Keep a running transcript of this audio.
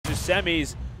to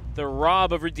semis. The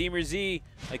Rob of Redeemer Z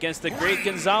against the Great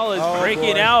Gonzales,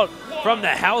 breaking out from the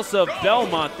House of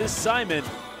Belmont. This Simon.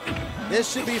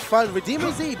 This should be fun.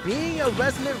 Redeemer Z being a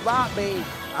resident Rob main,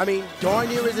 I mean, darn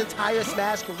near his entire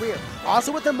Smash career.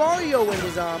 Also with the Mario in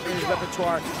his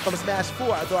repertoire from Smash 4,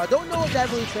 although I don't know if that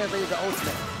really translated to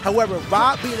Ultimate. However,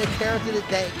 Rob being a character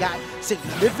that got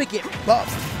significant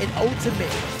buffs in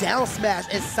Ultimate, Down Smash,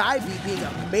 and Side B being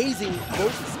amazing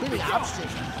motion spinning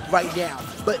options right now.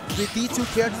 But with these two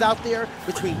characters out there,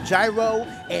 between Gyro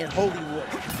and Holy War,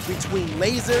 between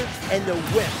Laser and the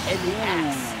Whip and the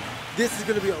Axe, this is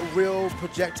going to be a real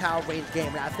projectile range game,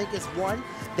 and I think it's one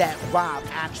that Rob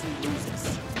actually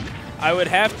loses. I would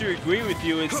have to agree with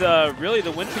you. It's really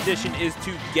the win condition is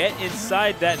to get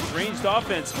inside that ranged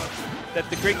offense that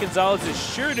the Great Gonzales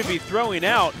is sure to be throwing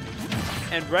out,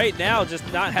 and right now just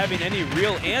not having any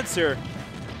real answer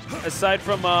aside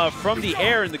from the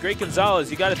air. And the Great Gonzales,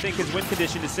 you got to think his win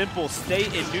condition is simple: stay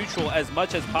in neutral as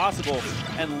much as possible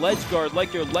and ledge guard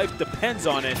like your life depends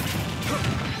on it.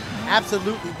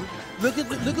 Absolutely. Look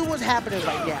at what's happening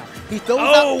right now. He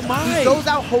throws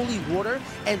out Holy Water,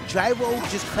 and Gyro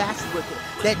just clashes with it.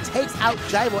 That takes out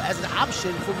Gyro as an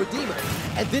option for Redeemer.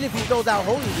 And then if he throws out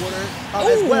Holy Water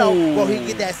as well, he can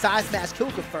get that side smash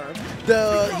kill confirmed.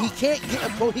 He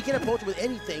can't approach with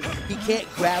anything. He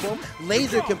can't grab him.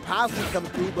 Laser can possibly come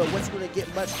through, but what's going to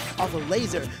get much off of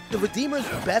Laser? The Redeemer's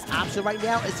best option right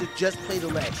now is to just play the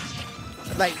ledge.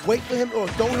 Like, wait for him or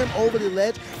throw him over the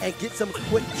ledge and get some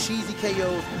quick, cheesy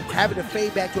KOs, having to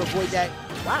fade back to avoid that.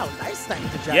 Wow, nice snipe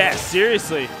to Gyro. Yeah,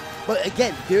 seriously. But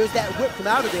again, there's that whip from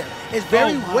out of there. It's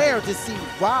very rare to see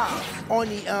Rob on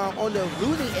the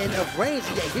losing end of range.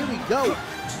 Yeah, here we go.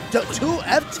 Two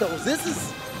F-tills. This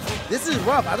is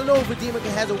rough. I don't know if Redeemer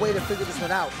has a way to figure this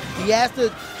one out. He has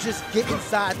to just get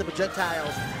inside the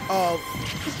projectiles of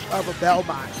a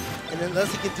Belmont. And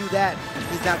unless he can do that,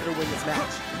 he's not going to win this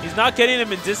match. He's not getting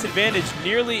him in disadvantage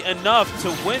nearly enough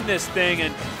to win this thing,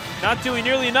 and not doing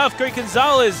nearly enough. Great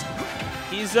Gonzales,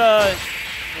 he's,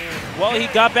 well, he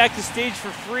got back to stage for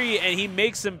free, and he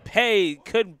makes him pay.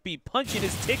 Could be punching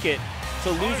his ticket to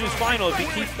loser's final. If he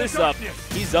keeps this up,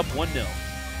 he's up 1-0.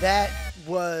 That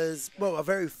was, well, a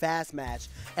very fast match,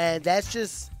 and that's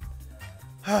just...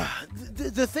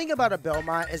 the thing about a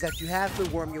Belmont is that you have to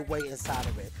worm your way inside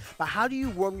of it. But how do you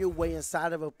worm your way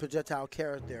inside of a projectile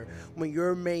character when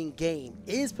your main game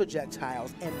is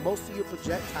projectiles and most of your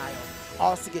projectiles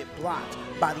also get blocked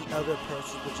by the other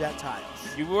person's projectiles?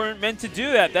 You weren't meant to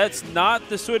do that. That's not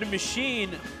the sort of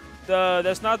machine,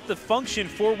 that's not the function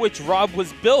for which Rob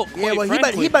was built, Yeah, well,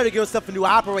 he better give himself a new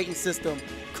operating system.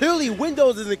 Clearly,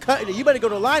 Windows isn't cutting it. You better go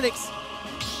to Linux.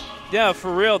 Yeah,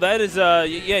 for real. That is, yeah,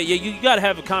 you got to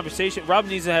have a conversation. Rob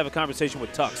needs to have a conversation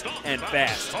with Tux, and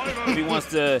fast, if he wants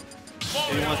to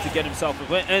get himself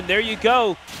a win. And there you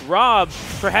go, Rob,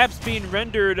 perhaps being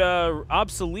rendered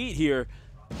obsolete here.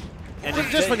 And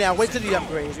just for now, wait till the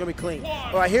upgrade. It's going to be clean.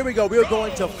 All right, here we go. We're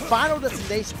going to final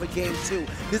destination for Game 2.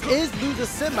 This is loser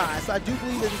semi, so I do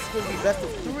believe that this is going to be best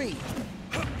of 3.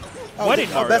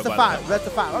 Best of 5. Best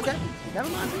of 5. Okay. Never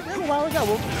mind. A while ago.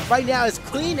 Well, right now, as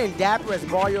clean and dapper as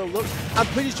Mario looks, I'm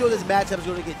pretty sure this matchup is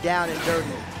going to get down and dirty.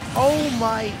 Oh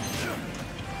my.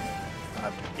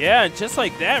 Yeah, and just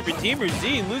like that, Redeemer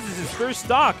Z loses his first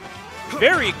stock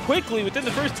very quickly within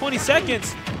the first 20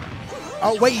 seconds.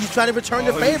 Oh, wait, he's trying to return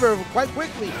the favor quite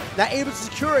quickly. Not able to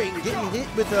secure it and getting hit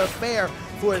with a fair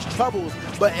for his troubles.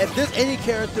 But if there's any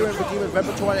character in Redeemer's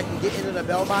repertoire that can get into the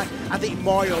Belmont, I think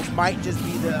Mario might just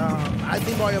be the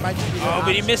Oh,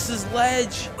 but he misses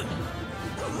ledge.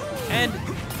 And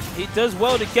he does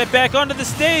well to get back onto the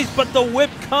stage, but the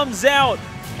whip comes out,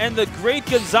 and the Great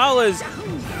Gonzales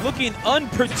looking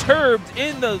unperturbed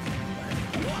in the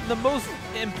most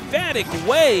emphatic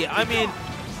way. I mean,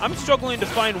 I'm struggling to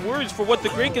find words for what the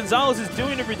Great Gonzales is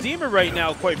doing to Redeemer right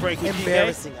now, quite frankly.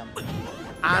 Embarrassing him.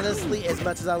 Honestly, as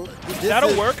much as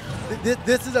that'll work.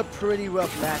 This is a pretty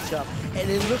rough matchup, and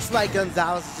it looks like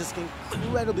Gonzales is just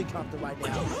incredibly comfortable right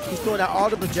now. He's throwing out all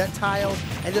the projectiles,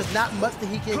 and there's not much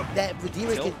that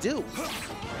Redeemer can do.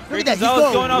 Look at that, he's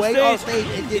going way off stage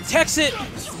and he techs it.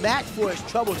 Smacked for his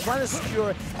trouble, trying to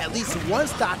secure at least one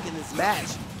stock in this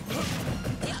match.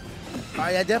 All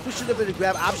right, I definitely should have been a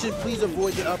grab option. Please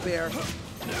avoid the up air.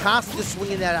 Constantly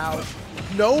swinging that out.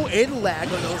 No in lag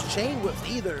on those chain whips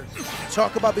either.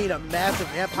 Talk about being a massive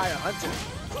vampire hunter.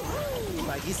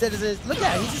 Like he said, look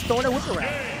at it, he's just throwing a whip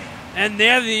around. And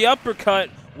there the uppercut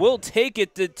will take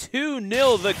it to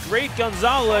 2-0. The Great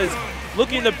Gonzales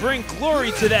looking to bring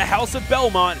glory to the House of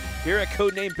Belmont here at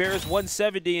CodeName Bears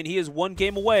 170, and he is one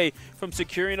game away from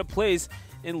securing a place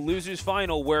in Losers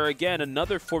Final, where again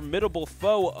another formidable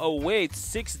foe awaits,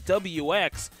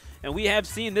 6WX. And we have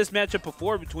seen this matchup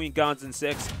before between Gonz and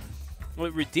 6,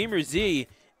 with Redeemer Z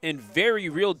in very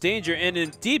real danger and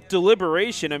in deep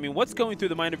deliberation. I mean, what's going through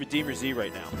the mind of Redeemer Z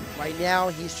right now? Right now,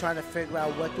 he's trying to figure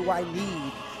out, what do I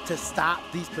need to stop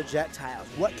these projectiles?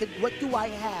 What do I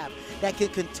have that can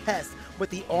contest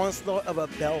with the onslaught of a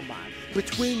Belmont?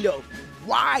 Between the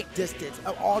wide distance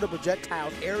of all the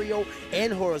projectiles, aerial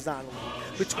and horizontally.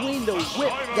 Between the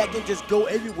whip that can just go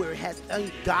everywhere, it has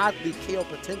ungodly KO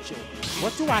potential.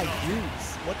 What do I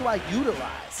use? What do I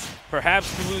utilize?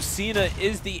 Perhaps Lucina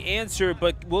is the answer,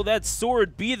 but will that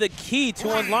sword be the key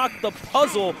to unlock the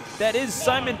puzzle that is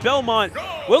Simon Belmont?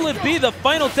 Will it be the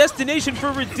final destination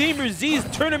for Redeemer Z's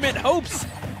tournament hopes?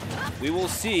 We will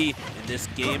see in this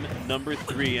game number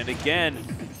 3. And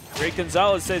again, Great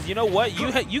Gonzales says, you know what?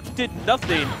 You did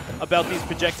nothing about these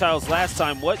projectiles last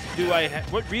time. What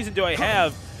reason do I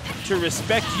have to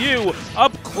respect you?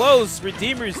 Up close,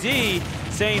 Redeemer Z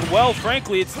saying, well,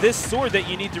 frankly, it's this sword that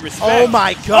you need to respect. Oh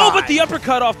my God! Oh, but the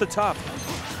uppercut off the top.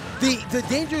 The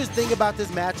dangerous thing about this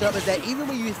matchup is that even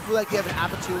when you feel like you have an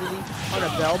opportunity on a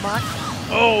Belmont,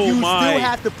 you still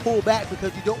have to pull back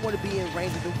because you don't want to be in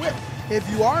range of the whip. If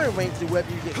you are in range of the whip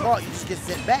and you get caught, you just get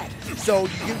sent back. So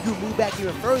you move back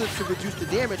even further to reduce the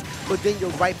damage, but then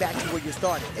you're right back to where you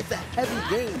started. It's a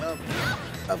heavy game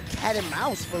of cat and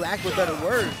mouse, for lack of a better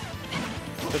word.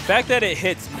 The fact that it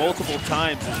hits multiple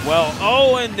times as well.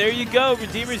 Oh, and there you go,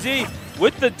 Redeemer Z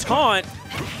with the taunt.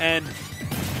 And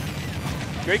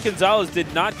Great Gonzales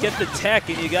did not get the tech,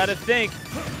 and you got to think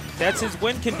that's his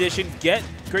win condition. Get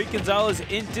Great Gonzales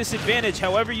in disadvantage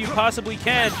however you possibly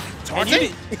can.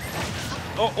 Taunting?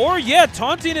 Or yeah,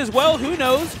 taunting as well. Who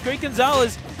knows? Great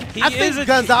Gonzales, I think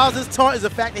Gonzales' taunt is the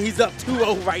fact that he's up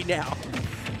 2-0 right now.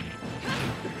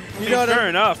 Fair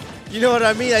enough. You know what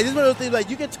I mean? Like, this is one of those things, like,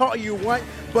 you can taunt you want,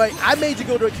 but I made you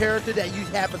go to a character that you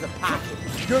have as a pocket.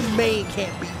 Your main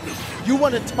can't beat me. You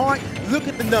want to taunt? Look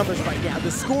at the numbers right now.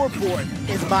 The scoreboard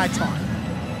is my taunt.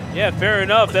 Yeah, fair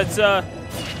enough. That's a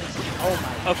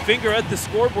finger at the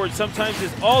scoreboard sometimes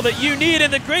is all that you need.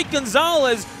 And the Great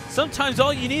Gonzales, sometimes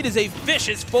all you need is a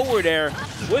vicious forward air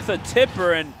with a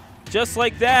tipper. And just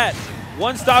like that,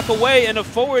 one stock away and a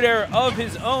forward air of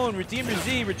his own. Redeemer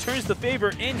Z returns the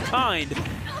favor in kind.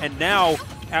 And now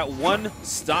at one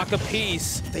stock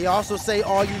apiece. They also say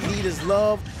all you need is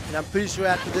love. And I'm pretty sure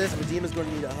after this, Redeemer's going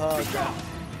to need a hug.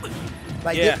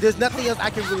 Like, there's nothing else I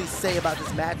can really say about this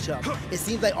matchup. It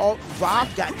seems like Rob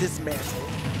got dismantled,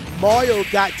 Mario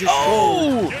got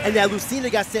destroyed, and that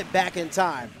Lucina got sent back in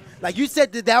time. Like you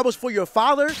said that was for your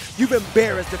father, you've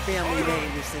embarrassed the family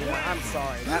name, Lucina. I'm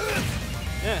sorry.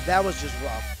 That was just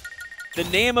rough. The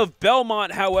name of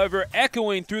Belmont, however,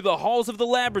 echoing through the halls of the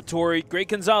laboratory. Great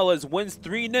Gonzales wins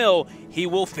 3-0. He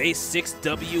will face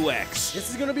 6WX. This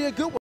is going to be a good one.